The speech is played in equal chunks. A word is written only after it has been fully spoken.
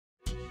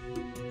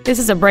This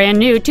is a brand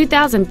new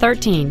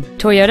 2013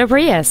 Toyota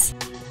Prius.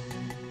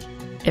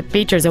 It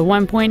features a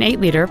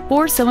 1.8-liter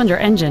four-cylinder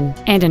engine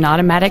and an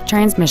automatic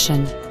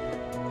transmission.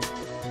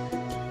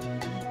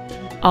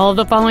 All of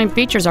the following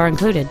features are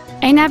included: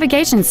 a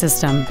navigation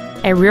system,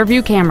 a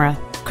rear-view camera,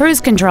 cruise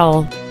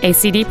control, a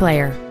CD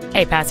player,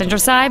 a passenger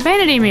side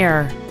vanity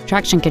mirror,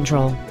 traction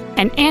control,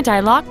 an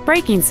anti-lock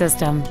braking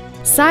system,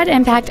 side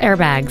impact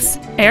airbags,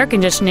 air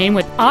conditioning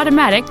with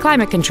automatic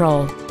climate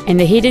control, and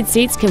the heated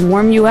seats can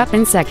warm you up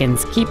in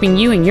seconds, keeping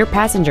you and your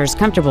passengers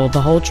comfortable the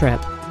whole trip.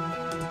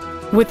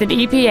 With an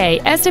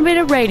EPA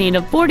estimated rating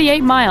of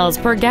 48 miles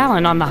per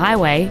gallon on the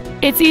highway,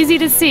 it's easy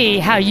to see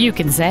how you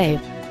can save.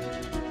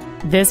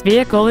 This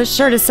vehicle is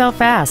sure to sell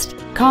fast.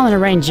 Call and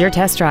arrange your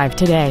test drive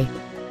today.